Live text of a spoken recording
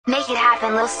Make it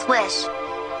happen, Lil Swish.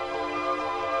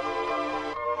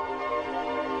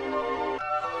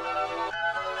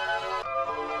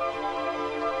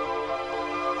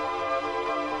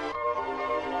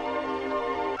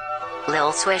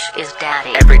 Lil Swish is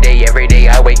daddy. Every day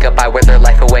I wake up, I wear their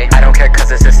life away. I don't care cause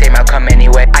it's the same outcome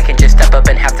anyway. I can just step up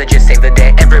and have to just save the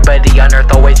day. Everybody on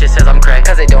earth always just says I'm crazy,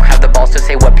 cause they don't have the balls to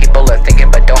say what people are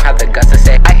thinking, but don't have the guts to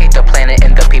say. I hate the planet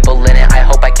and the people in it, I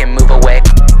hope I can move away.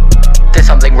 There's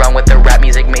something wrong with the rap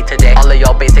music made today. All of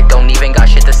y'all basic don't even got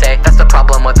shit to say. That's the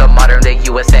problem with the modern day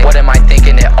USA. What am I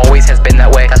thinking? It always has been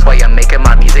that way. That's why I'm making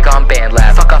my music on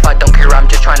BandLab. Fuck off, I don't care, I'm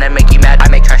just trying to make you mad. I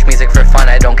make trash music for fun,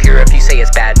 I don't care if you say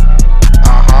it's bad.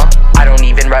 I don't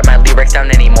even write my lyrics down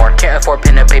anymore. Can't afford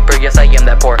pen and paper, yes I am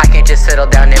that poor. I can't just settle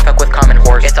down and fuck with common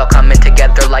whores. It's all coming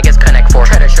together like it's Connect 4.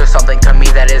 Try to show something to me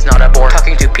that is not a bore.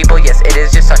 Talking to people, yes it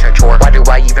is just such a chore. Why do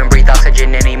I even breathe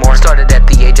oxygen anymore? Started at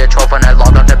the age of 12 when I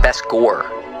logged on to Best Score.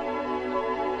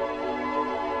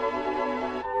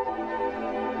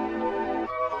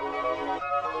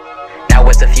 Now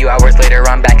it's a few hours later,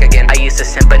 I'm back again. I used to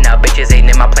simp, but now bitches ain't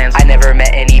in my plans. I never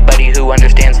met anybody who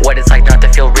understands what it's like not to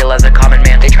feel real as a common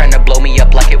man. They tryna